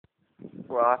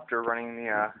Well, after running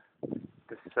the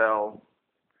cell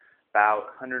about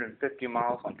 150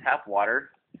 miles on tap water,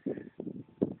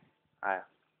 I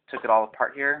took it all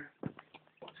apart here.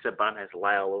 The bun has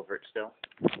lye all over it still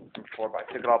from before, but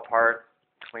I took it all apart,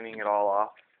 cleaning it all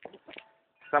off.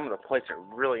 Some of the plates are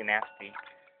really nasty.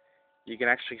 You can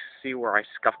actually see where I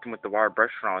scuffed them with the wire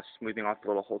brush when I was smoothing off the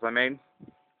little holes I made.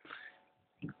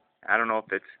 I don't know if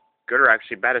it's good or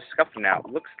actually bad to scuff them now.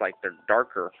 It looks like they're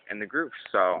darker in the grooves,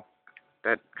 so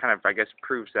that kind of, I guess,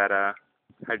 proves that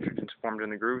hydrogen's formed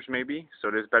in the grooves maybe, so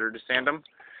it is better to sand them.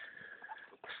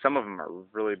 Some of them are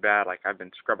really bad, like I've been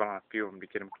scrubbing on a few of them to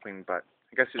get them clean, but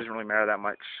I guess it doesn't really matter that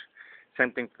much.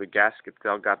 Same thing for the gaskets, they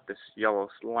all got this yellow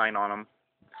line on them.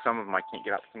 Some of them I can't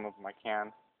get out, some of them I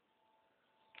can.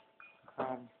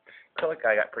 Acrylic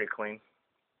I got pretty clean.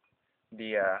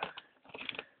 The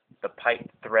pipe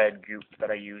thread goop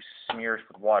that I use smears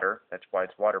with water. That's why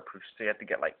it's waterproof. So you have to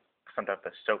get like some type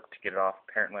of soap to get it off.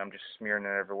 Apparently I'm just smearing it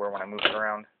everywhere when I move it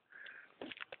around.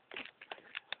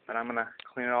 But I'm gonna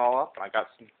clean it all up. I got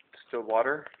some distilled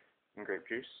water and grape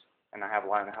juice, and I have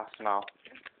lye in the house, and I'll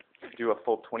do a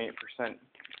full 28%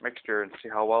 mixture and see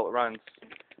how well it runs.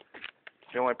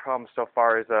 The only problem so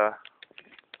far is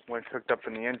when it's hooked up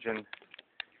in the engine,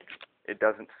 it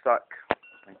doesn't suck.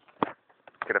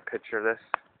 Get a picture of this.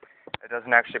 It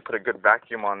doesn't actually put a good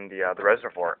vacuum on the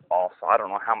reservoir at all, so I don't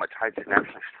know how much hydrogen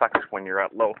actually sucks when you're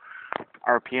at low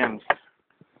RPMs.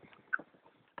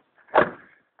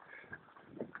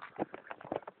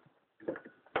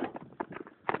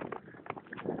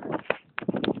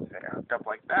 Hooked up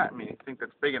like that, I mean, you think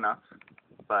that's big enough,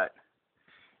 but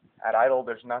at idle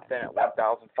there's nothing. At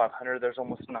 1,500 there's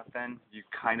almost nothing. You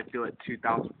kind of feel it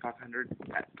 2,500.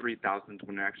 At 3,000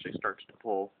 when it actually starts to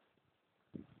pull.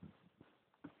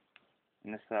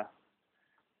 And this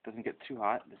doesn't get too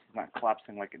hot. This is not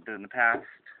collapsing like it did in the past.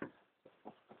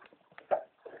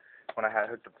 When I had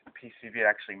hooked up to the PCV, it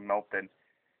actually melted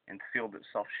and sealed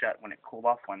itself shut when it cooled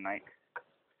off one night.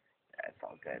 Yeah, it's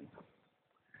all good.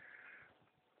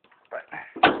 But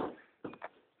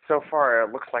so far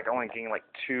it looks like I'm only getting like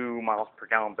 2 miles per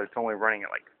gallon, but it's only running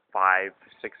at like 5,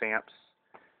 6 amps.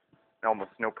 And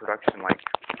almost no production, like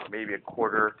maybe a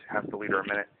quarter to half a liter a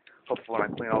minute. Hopefully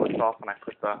when I clean all this off and I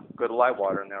put the good lye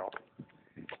water in there,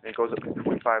 and it goes up to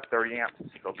 25, 30 amps,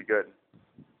 it'll be good.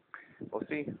 We'll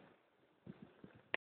see.